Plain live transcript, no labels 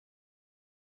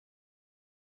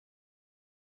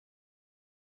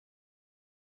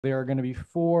There are going to be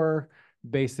four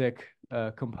basic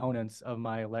components of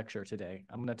my lecture today.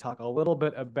 I'm going to talk a little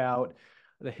bit about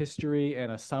the history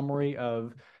and a summary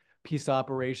of peace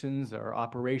operations or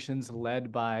operations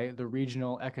led by the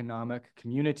regional economic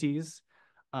communities.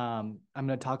 I'm going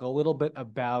to talk a little bit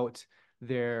about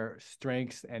their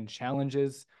strengths and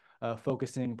challenges,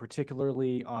 focusing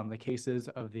particularly on the cases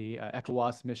of the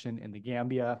ECOWAS mission in the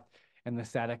Gambia and the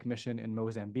SADC mission in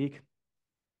Mozambique.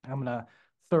 I'm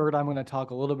going to talk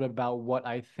a little bit about what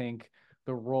I think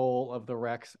the role of the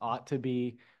REX ought to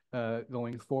be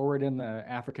going forward in the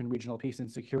African regional peace and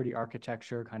security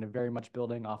architecture, kind of very much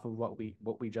building off of what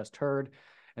we just heard.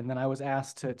 And then I was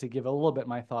asked to give a little bit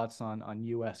my thoughts on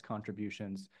U.S.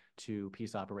 contributions to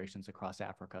peace operations across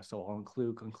Africa. So I'll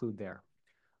conclude there.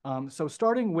 So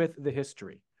starting with the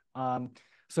history.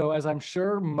 So as I'm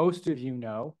sure most of you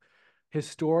know,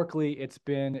 historically, it's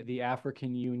been the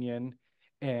African Union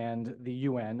and the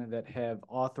UN that have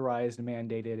authorized,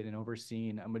 mandated, and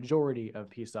overseen a majority of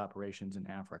peace operations in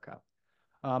Africa.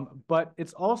 But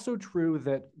it's also true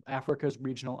that Africa's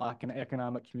regional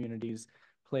economic communities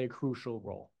play a crucial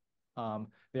role.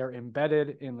 They're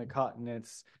embedded in the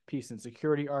continent's peace and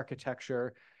security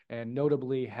architecture and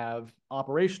notably have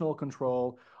operational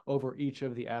control over each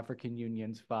of the African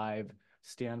Union's 5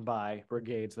 standby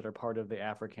brigades that are part of the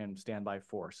African Standby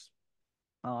Force.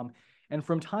 And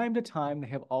from time to time, they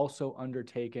have also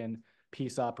undertaken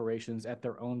peace operations at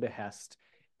their own behest,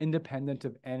 independent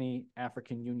of any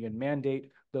African Union mandate,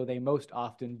 though they most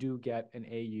often do get an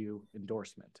AU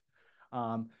endorsement.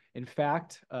 In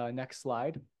fact, next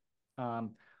slide.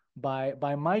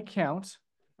 By my count,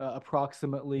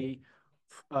 approximately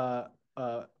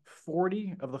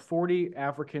 40 of the 40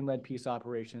 African-led peace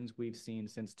operations we've seen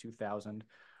since 2000,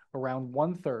 around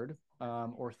 1/3,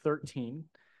 or 13,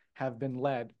 have been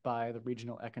led by the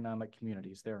regional economic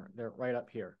communities. They're right up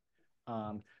here.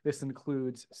 This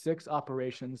includes 6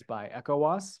 operations by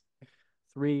ECOWAS,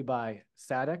 3 by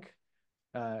SADC,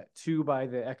 2 by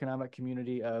the Economic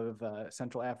Community of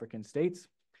Central African States,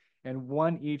 and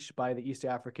 1 each by the East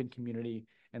African Community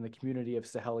and the Community of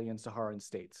Sahelian Saharan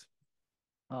States.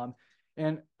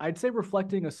 And I'd say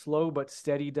reflecting a slow but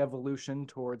steady devolution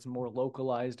towards more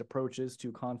localized approaches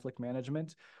to conflict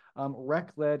management,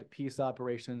 REC-led peace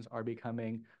operations are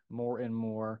becoming more and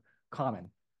more common.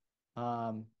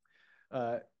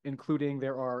 Including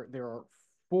there are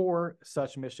 4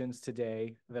 such missions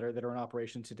today that are in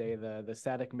operation today: the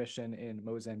SADC mission in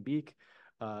Mozambique,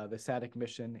 the SADC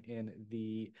mission in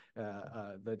the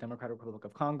Democratic Republic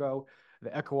of Congo, the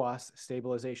ECOWAS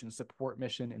Stabilization Support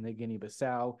Mission in the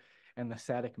Guinea-Bissau, and the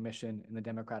SADC mission in the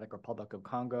Democratic Republic of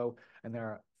Congo. And there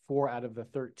are 4 out of the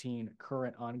 13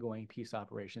 current ongoing peace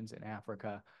operations in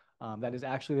Africa. That is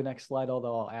actually the next slide,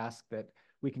 although I'll ask that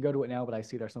we can go to it now, but I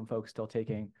see there's some folks still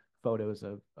taking photos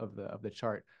of the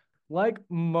chart. Like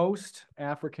most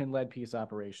African-led peace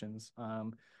operations,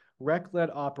 REC-led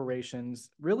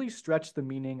operations really stretch the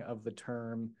meaning of the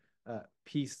term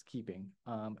peacekeeping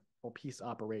or peace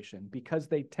operation because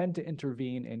they tend to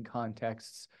intervene in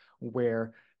contexts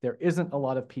where there isn't a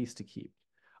lot of peace to keep.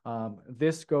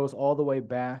 This goes all the way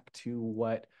back to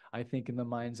what I think in the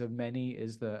minds of many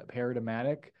is the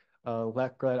paradigmatic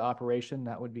REC-led operation.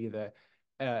 That would be the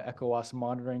ECOWAS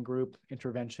monitoring group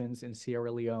interventions in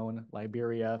Sierra Leone,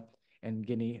 Liberia, and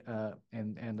Guinea,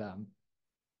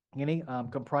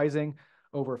 comprising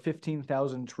over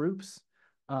 15,000 troops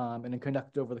and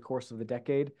conducted over the course of the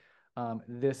decade.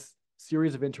 This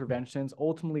series of interventions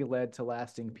ultimately led to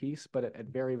lasting peace, but at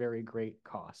very, very great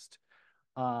cost.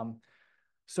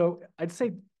 So I'd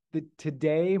say that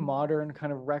today, modern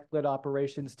kind of REC-led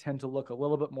operations tend to look a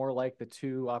little bit more like the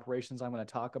 2 operations I'm going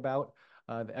to talk about.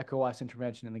 The ECOWAS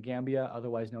intervention in the Gambia,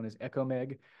 otherwise known as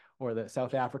ECOMIG, or the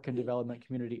South African Development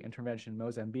Community Intervention in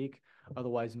Mozambique,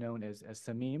 otherwise known as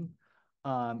SAMIM.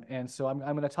 And so I'm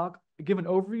going to give an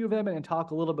overview of them and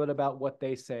talk a little bit about what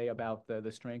they say about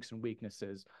the strengths and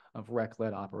weaknesses of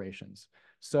REC-led operations.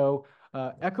 So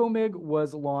ECOMIG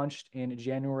was launched in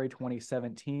January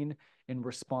 2017 in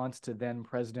response to then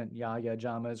President Yahya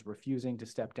Jammeh's refusing to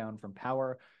step down from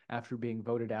power after being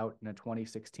voted out in a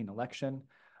 2016 election.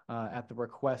 At the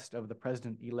request of the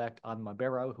president-elect Adama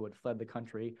Barrow, who had fled the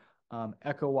country,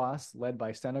 ECOWAS, led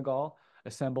by Senegal,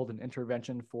 assembled an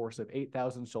intervention force of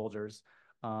 8,000 soldiers,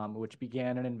 which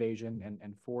began an invasion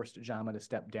and forced Jammeh to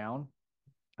step down.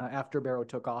 After Barrow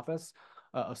took office,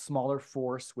 a smaller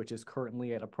force, which is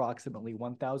currently at approximately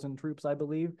 1,000 troops, I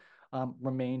believe,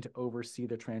 remained to oversee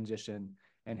the transition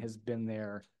and has been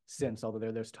there since,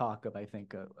 although there's talk of, I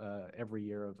think, every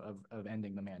year of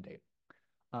ending the mandate.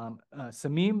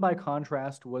 Samim, by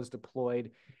contrast, was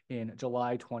deployed in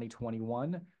July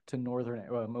 2021 to northern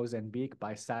Mozambique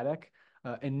by SADC,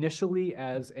 initially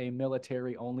as a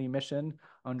military-only mission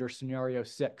under Scenario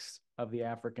 6 of the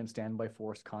African Standby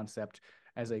Force concept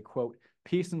as a, quote,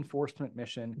 peace enforcement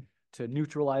mission to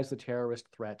neutralize the terrorist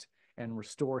threat and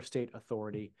restore state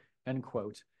authority, end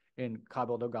quote, in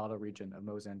Cabo Delgado region of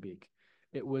Mozambique.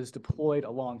 It was deployed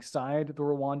alongside the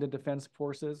Rwandan Defense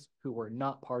Forces, who were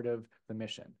not part of the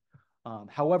mission.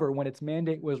 However, when its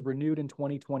mandate was renewed in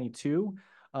 2022,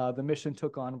 the mission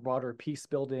took on broader peace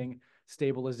building,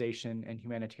 stabilization, and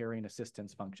humanitarian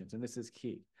assistance functions, and this is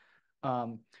key.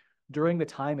 During the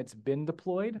time it's been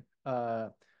deployed,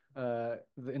 the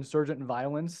insurgent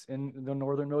violence in the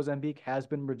northern Mozambique has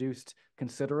been reduced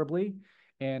considerably,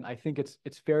 and I think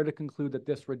it's fair to conclude that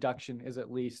this reduction is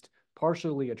at least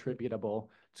partially attributable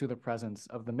to the presence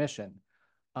of the mission.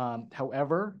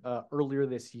 However, earlier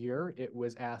this year, it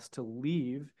was asked to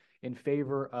leave in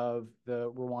favor of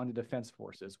the Rwanda Defense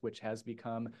Forces, which has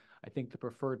become, I think, the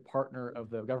preferred partner of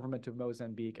the government of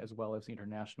Mozambique as well as the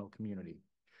international community.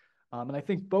 And I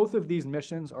think both of these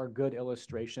missions are good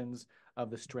illustrations of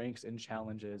the strengths and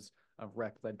challenges of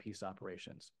REC-led peace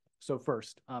operations. So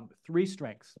first, 3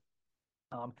 strengths.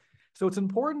 So it's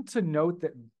important to note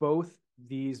that both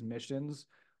these missions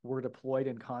were deployed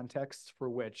in contexts for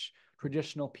which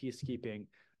traditional peacekeeping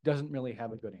doesn't really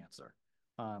have a good answer.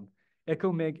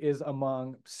 ECOMIG is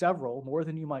among several, more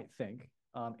than you might think,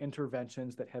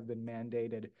 interventions that have been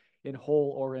mandated in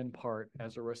whole or in part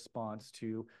as a response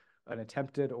to an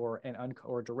attempted or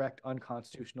direct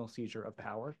unconstitutional seizure of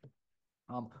power.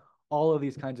 All of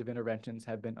these kinds of interventions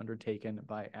have been undertaken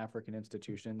by African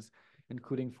institutions,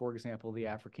 including, for example, the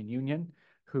African Union,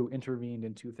 who intervened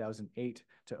in 2008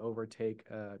 to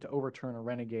overturn a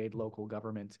renegade local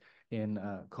government in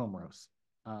Comoros.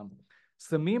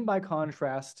 Samim, by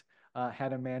contrast,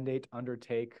 had a mandate to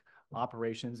undertake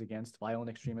operations against violent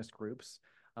extremist groups,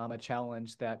 a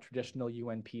challenge that traditional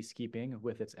UN peacekeeping,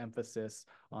 with its emphasis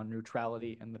on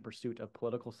neutrality and the pursuit of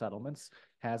political settlements,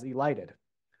 has elided.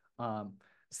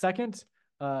 Second,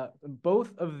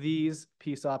 both of these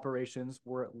peace operations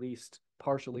were at least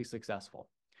partially successful.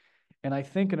 And I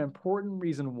think an important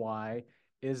reason why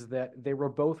is that they were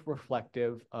both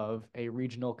reflective of a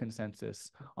regional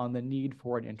consensus on the need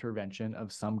for an intervention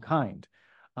of some kind.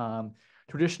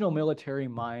 Traditional military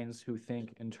minds who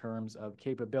think in terms of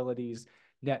capabilities,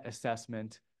 net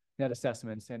assessments,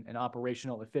 and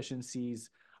operational efficiencies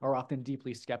are often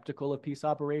deeply skeptical of peace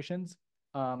operations.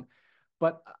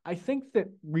 But I think that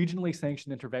regionally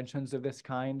sanctioned interventions of this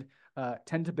kind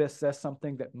tend to possess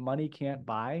something that money can't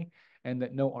buy and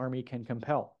that no army can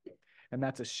compel. And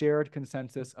that's a shared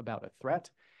consensus about a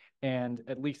threat and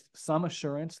at least some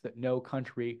assurance that no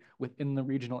country within the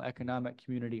regional economic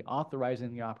community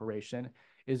authorizing the operation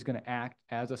is going to act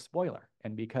as a spoiler.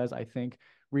 And because I think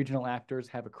regional actors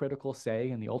have a critical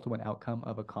say in the ultimate outcome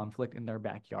of a conflict in their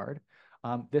backyard,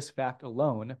 this fact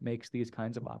alone makes these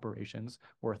kinds of operations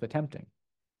worth attempting.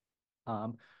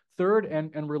 Third,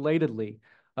 and relatedly,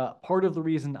 part of the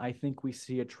reason I think we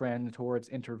see a trend towards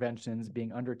interventions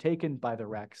being undertaken by the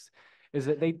RECs is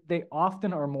that they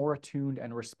often are more attuned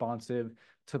and responsive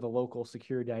to the local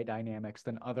security dynamics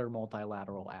than other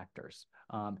multilateral actors.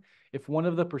 If one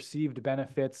of the perceived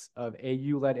benefits of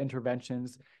AU-led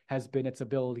interventions has been its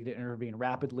ability to intervene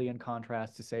rapidly in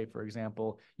contrast to, say, for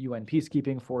example, UN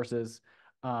peacekeeping forces,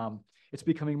 it's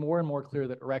becoming more and more clear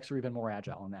that RECs are even more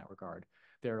agile in that regard.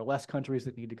 There are less countries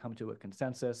that need to come to a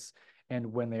consensus,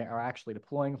 and when they are actually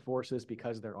deploying forces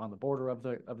because they're on the border of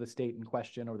the state in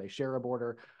question or they share a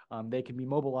border, they can be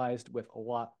mobilized with a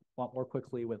lot more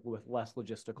quickly with less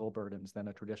logistical burdens than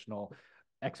a traditional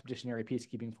expeditionary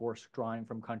peacekeeping force drawing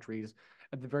from countries,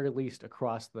 at the very least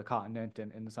across the continent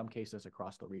and in some cases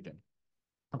across the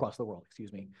world,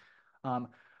 excuse me. And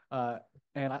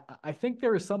I think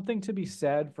there is something to be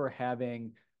said for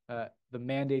having the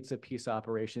mandates of peace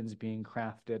operations being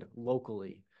crafted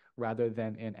locally rather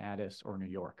than in Addis or New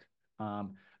York.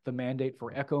 The mandate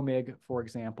for ECOMIG, for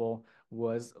example,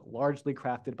 was largely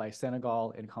crafted by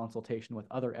Senegal in consultation with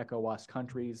other ECOWAS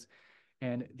countries,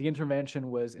 and the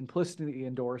intervention was implicitly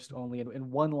endorsed only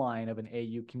in one line of an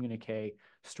AU communique,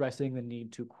 stressing the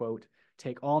need to, quote,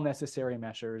 take all necessary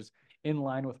measures in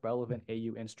line with relevant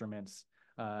AU instruments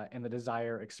and the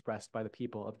desire expressed by the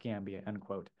people of Gambia, end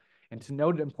quote. And to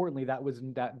note importantly,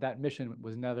 that mission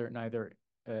was neither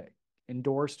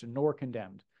endorsed nor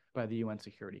condemned by the UN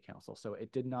Security Council. So it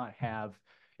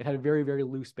had a very, very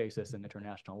loose basis in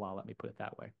international law, let me put it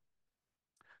that way.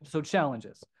 So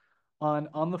challenges.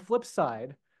 On the flip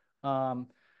side,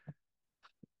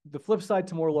 the flip side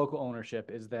to more local ownership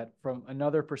is that from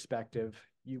another perspective,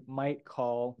 you might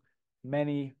call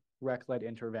many REC-led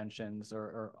interventions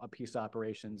or peace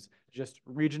operations just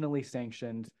regionally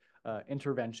sanctioned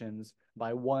interventions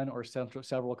by one or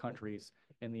several countries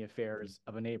in the affairs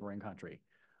of a neighboring country.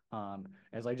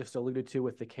 As I just alluded to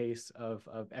with the case of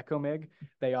ECOMIG,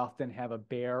 they often have a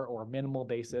bare or minimal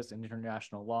basis in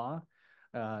international law.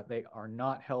 They are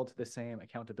not held to the same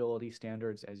accountability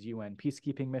standards as UN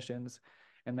peacekeeping missions.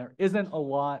 And there isn't a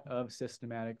lot of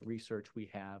systematic research we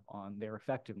have on their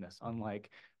effectiveness, unlike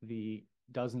the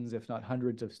dozens, if not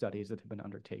hundreds of studies that have been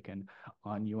undertaken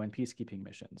on UN peacekeeping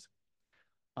missions.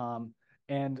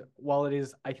 And while it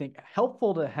is, I think,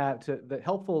 helpful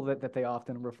that they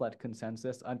often reflect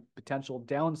consensus, a potential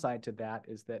downside to that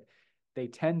is that they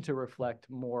tend to reflect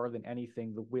more than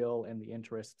anything the will and the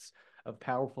interests of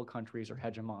powerful countries or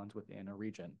hegemons within a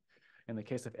region. In the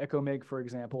case of ECOMIG, for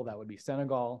example, that would be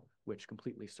Senegal, which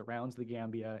completely surrounds the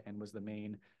Gambia and was the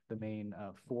main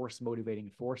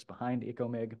motivating force behind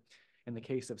ECOMIG. In the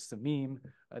case of Samim,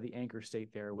 the anchor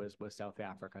state there was South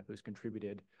Africa, who's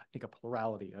contributed, I think, a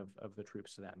plurality of the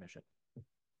troops to that mission.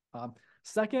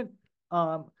 Second,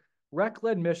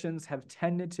 REC-led missions have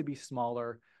tended to be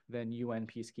smaller than UN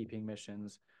peacekeeping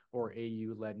missions or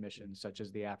AU-led missions, such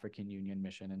as the African Union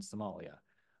mission in Somalia.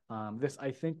 This,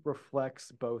 I think,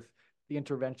 reflects both the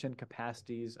intervention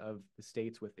capacities of the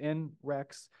states within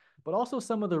RECs, but also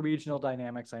some of the regional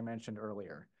dynamics I mentioned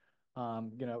earlier.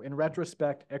 In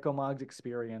retrospect, ECOMOG's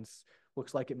experience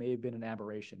looks like it may have been an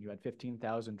aberration. You had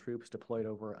 15,000 troops deployed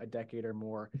over a decade or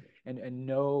more, and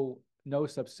no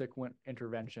subsequent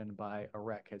intervention by a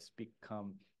REC has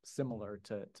become similar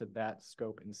to that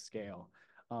scope and scale.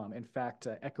 In fact,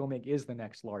 ECOMIG is the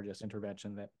next largest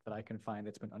intervention that I can find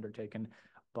that's been undertaken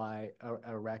by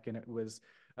a REC, and it was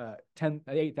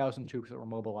 8,000 troops that were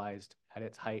mobilized at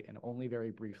its height, and only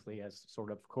very briefly as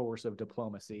sort of coercive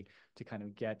diplomacy to kind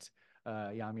of get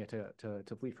Yamia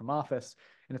to flee from office.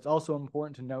 And it's also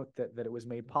important to note that it was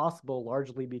made possible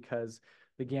largely because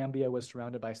the Gambia was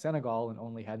surrounded by Senegal and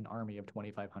only had an army of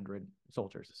 2,500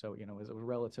 soldiers. So, it was a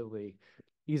relatively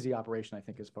easy operation, I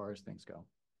think, as far as things go.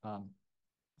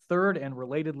 Third, and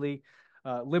relatedly,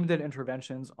 limited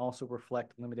interventions also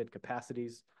reflect limited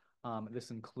capacities. This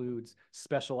includes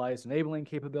specialized enabling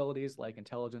capabilities like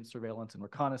intelligence, surveillance, and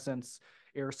reconnaissance,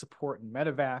 air support, and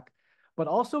medevac, but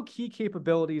also key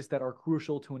capabilities that are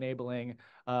crucial to enabling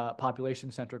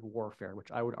population-centric warfare,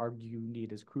 which I would argue you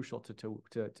need is crucial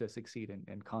to succeed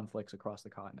in conflicts across the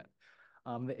continent.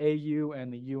 The AU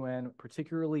and the UN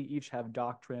particularly each have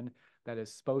doctrine that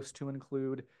is supposed to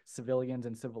include civilians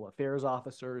and civil affairs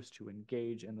officers to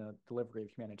engage in the delivery of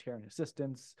humanitarian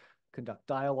assistance, conduct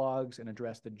dialogues, and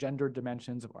address the gender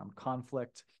dimensions of armed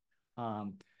conflict.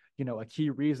 A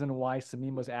key reason why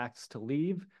Samim was asked to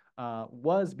leave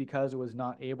was because it was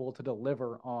not able to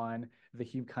deliver on the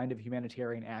kind of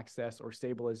humanitarian access or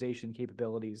stabilization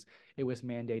capabilities it was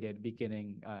mandated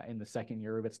beginning in the second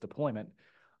year of its deployment.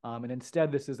 And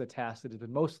instead, this is a task that has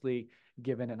been mostly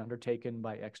given and undertaken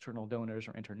by external donors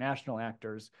or international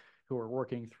actors who are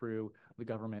working through the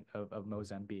government of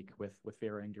Mozambique with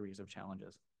varying degrees of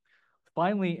challenges.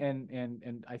 Finally,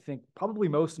 and I think probably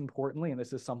most importantly, and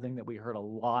this is something that we heard a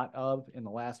lot of in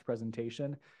the last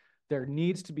presentation, there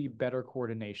needs to be better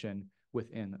coordination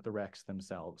within the RECs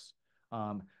themselves.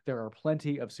 There are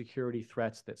plenty of security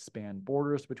threats that span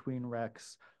borders between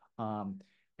RECs,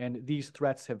 and these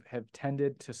threats have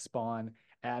tended to spawn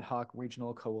ad hoc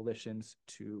regional coalitions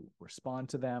to respond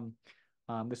to them.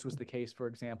 This was the case, for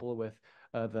example, with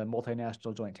the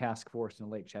Multinational Joint Task Force in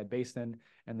the Lake Chad Basin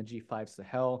and the G5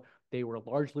 Sahel. They were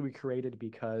largely created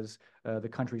because the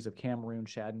countries of Cameroon,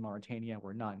 Chad, and Mauritania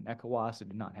were not in ECOWAS and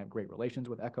did not have great relations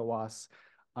with ECOWAS.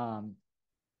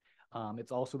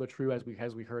 It's also true, as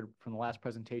we heard from the last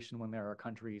presentation, when there are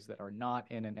countries that are not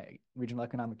in a regional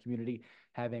economic community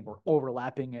or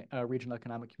overlapping regional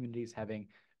economic communities having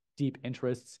deep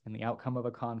interests in the outcome of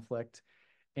a conflict.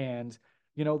 And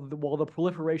while the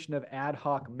proliferation of ad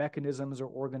hoc mechanisms or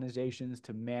organizations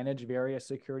to manage various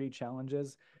security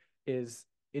challenges is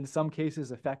in some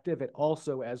cases effective, it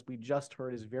also, as we just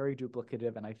heard, is very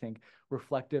duplicative and I think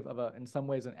reflective of in some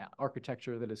ways, an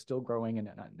architecture that is still growing and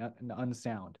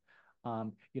unsound.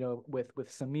 With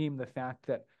Samim, the fact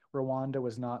that Rwanda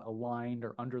was not aligned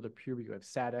or under the purview of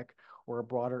SADC or a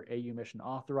broader AU mission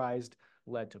authorized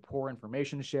led to poor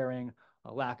information sharing,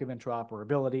 a lack of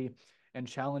interoperability, and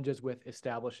challenges with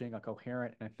establishing a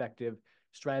coherent and effective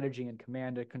strategy and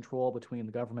command and control between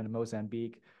the government of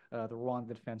Mozambique, the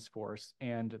Rwanda Defense Force,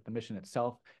 and the mission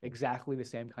itself. Exactly the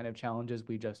same kind of challenges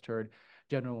we just heard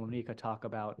General Monica talk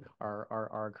about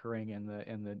are occurring in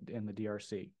the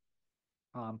DRC.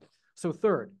 So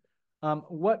third,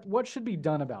 what should be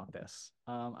done about this?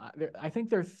 I think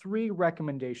there are three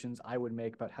recommendations I would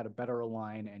make about how to better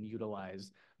align and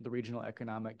utilize the regional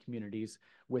economic communities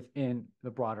within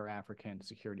the broader African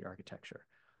security architecture.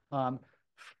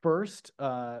 First,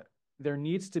 there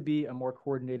needs to be a more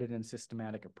coordinated and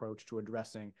systematic approach to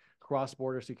addressing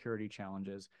cross-border security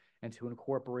challenges and to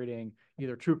incorporating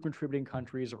either troop contributing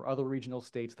countries or other regional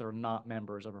states that are not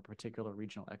members of a particular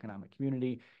regional economic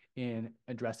community in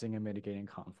addressing and mitigating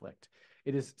conflict.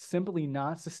 It is simply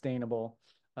not sustainable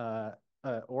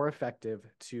or effective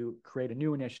to create a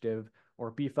new initiative or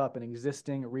beef up an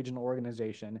existing regional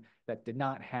organization that did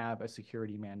not have a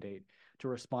security mandate to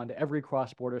respond to every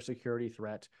cross-border security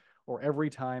threat or every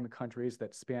time countries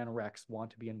that span REX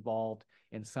want to be involved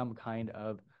in some kind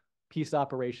of peace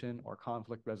operation or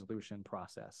conflict resolution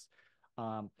process.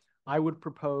 I would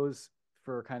propose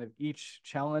for kind of each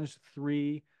challenge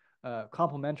three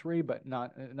complementary but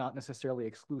not necessarily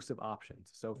exclusive options.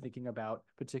 So thinking about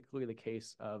particularly the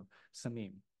case of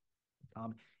Samim.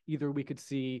 Either we could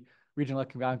see regional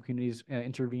economic communities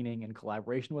intervening in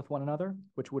collaboration with one another,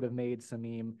 which would have made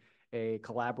Samim a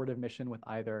collaborative mission with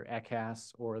either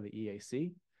ECAS or the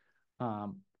EAC.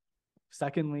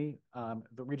 Secondly,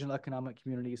 the regional economic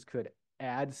communities could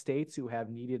add states who have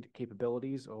needed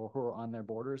capabilities or who are on their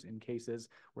borders in cases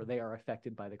where they are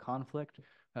affected by the conflict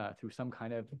through some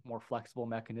kind of more flexible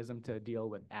mechanism to deal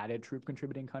with added troop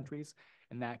contributing countries.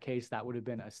 In that case, that would have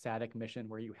been a static mission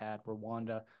where you had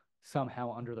Rwanda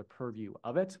somehow under the purview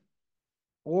of it.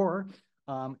 Or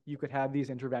you could have these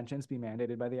interventions be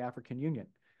mandated by the African Union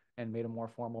and made a more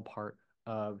formal part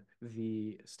of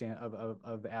the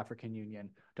African Union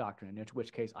doctrine, in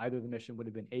which case either the mission would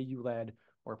have been AU-led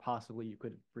or possibly you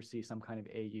could foresee some kind of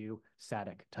AU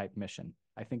SADC type mission.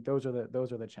 I think those are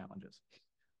the challenges.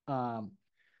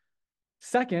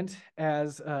 Second,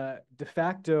 as de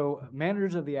facto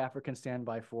managers of the African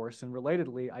Standby Force, and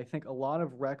relatedly, I think a lot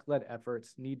of REC-led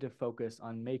efforts need to focus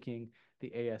on making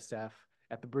the ASF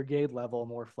at the brigade level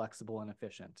more flexible and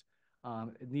efficient.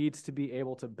 It needs to be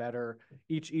able to better,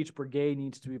 each brigade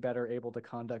needs to be better able to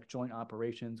conduct joint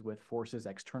operations with forces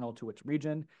external to its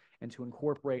region and to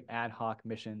incorporate ad hoc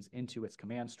missions into its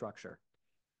command structure.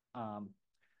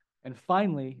 And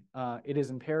finally, it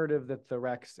is imperative that the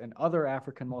REX and other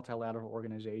African multilateral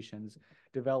organizations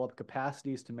develop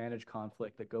capacities to manage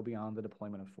conflict that go beyond the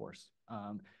deployment of force.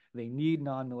 They need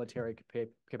non-military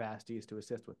capacities to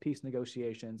assist with peace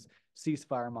negotiations,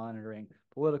 ceasefire monitoring,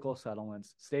 political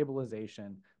settlements,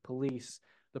 stabilization, police,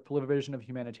 the provision of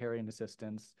humanitarian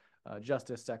assistance,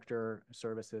 justice sector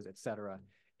services, et cetera,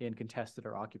 in contested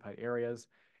or occupied areas.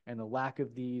 And the lack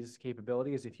of these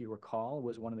capabilities, if you recall,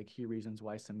 was one of the key reasons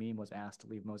why Samim was asked to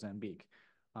leave Mozambique.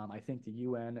 I think the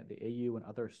UN, the AU, and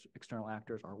other external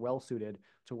actors are well suited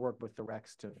to work with the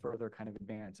REX to further kind of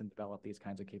advance and develop these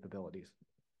kinds of capabilities.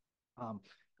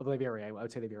 Although they vary, I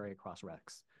would say they vary across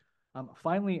REX.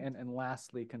 Finally, and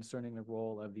lastly, concerning the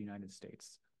role of the United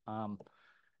States.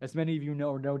 As many of you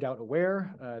know, are no doubt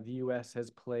aware, the U.S.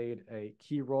 has played a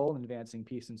key role in advancing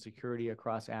peace and security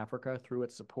across Africa through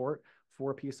its support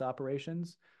for peace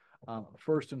operations.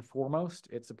 First and foremost,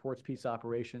 it supports peace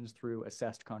operations through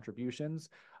assessed contributions,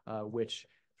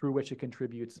 through which it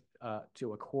contributes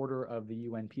to a quarter of the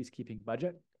UN peacekeeping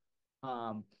budget.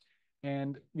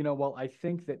 And while I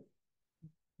think that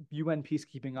UN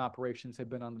peacekeeping operations have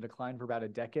been on the decline for about a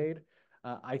decade,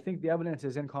 I think the evidence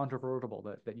is incontrovertible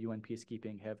that UN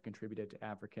peacekeeping have contributed to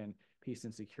African peace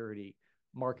and security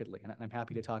markedly. And I'm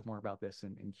happy to talk more about this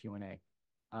in Q&A.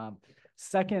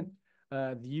 Second,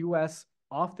 the US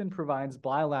often provides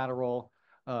bilateral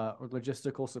or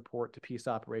logistical support to peace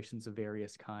operations of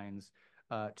various kinds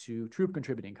to troop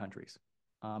contributing countries.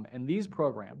 And these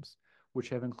programs, which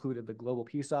have included the Global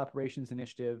Peace Operations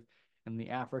Initiative and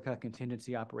the Africa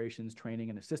Contingency Operations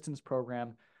Training and Assistance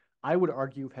Program, I would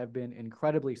argue have been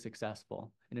incredibly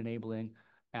successful in enabling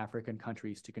African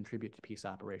countries to contribute to peace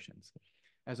operations.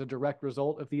 As a direct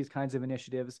result of these kinds of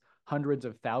initiatives, hundreds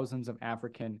of thousands of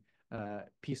African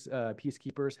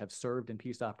peacekeepers have served in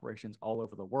peace operations all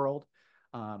over the world.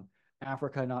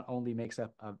 Africa not only makes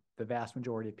up the vast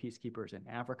majority of peacekeepers in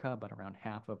Africa, but around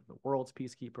half of the world's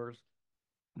peacekeepers.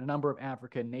 And a number of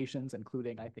African nations,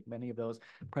 including I think many of those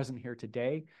present here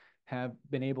today, have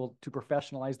been able to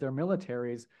professionalize their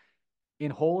militaries in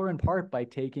whole or in part by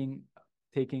taking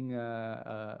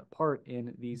part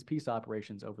in these peace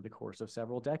operations over the course of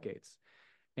several decades.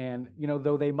 And,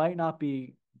 though they might not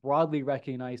be broadly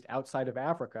recognized outside of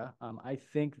Africa, I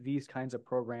think these kinds of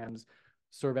programs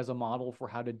serve as a model for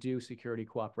how to do security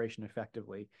cooperation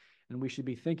effectively. And we should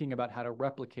be thinking about how to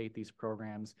replicate these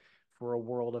programs for a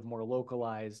world of more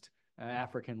localized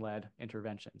African-led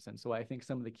interventions. And so I think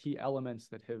some of the key elements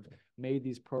that have made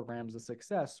these programs a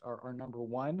success are number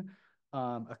one,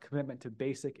 a commitment to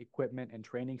basic equipment and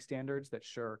training standards that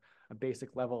share a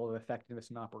basic level of effectiveness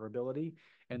and operability.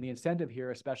 And the incentive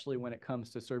here, especially when it comes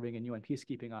to serving in UN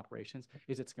peacekeeping operations,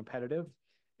 is it's competitive.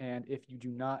 And if you do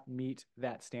not meet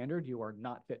that standard, you are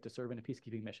not fit to serve in a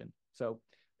peacekeeping mission. So,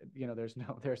 there's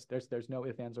no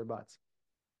ifs, ands, or buts.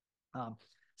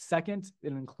 Second,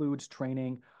 it includes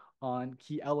training on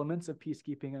key elements of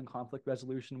peacekeeping and conflict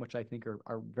resolution, which I think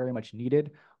are very much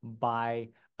needed by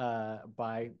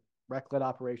REC-led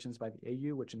operations by the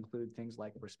AU, which include things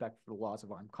like respect for the laws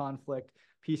of armed conflict,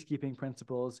 peacekeeping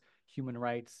principles, human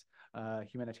rights,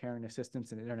 humanitarian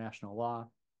assistance, and international law.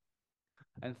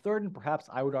 And third, and perhaps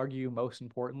I would argue most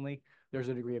importantly, there's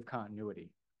a degree of continuity.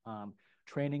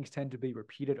 Trainings tend to be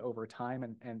repeated over time,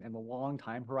 and the long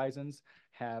time horizons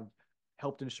have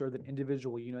helped ensure that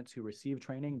individual units who receive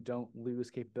training don't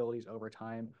lose capabilities over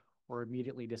time or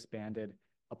immediately disbanded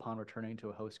upon returning to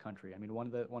a host country. I mean, one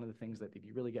of the things that if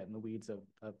you really get in the weeds of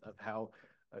how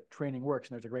training works,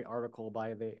 and there's a great article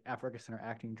by the Africa Center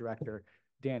acting director,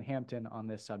 Dan Hampton, on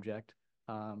this subject.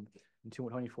 In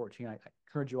 2014, I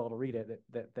encourage you all to read it,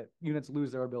 that units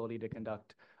lose their ability to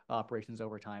conduct operations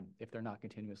over time if they're not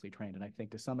continuously trained. And I think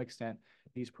to some extent,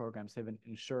 these programs have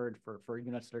ensured for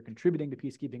units that are contributing to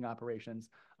peacekeeping operations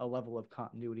a level of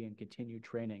continuity and continued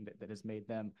training that has made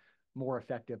them more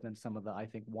effective than some of the, I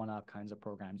think, one-off kinds of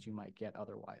programs you might get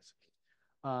otherwise.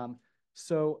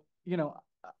 So,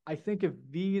 I think if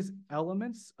these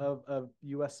elements of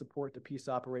U.S. support to peace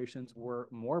operations were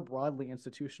more broadly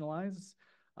institutionalized,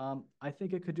 I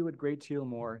think it could do a great deal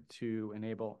more to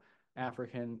enable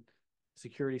African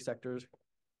security sectors,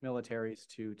 militaries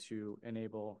to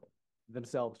enable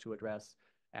themselves to address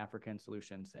African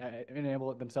solutions,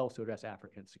 enable themselves to address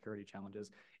African security challenges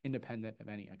independent of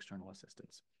any external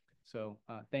assistance. So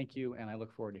thank you, and I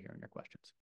look forward to hearing your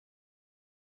questions.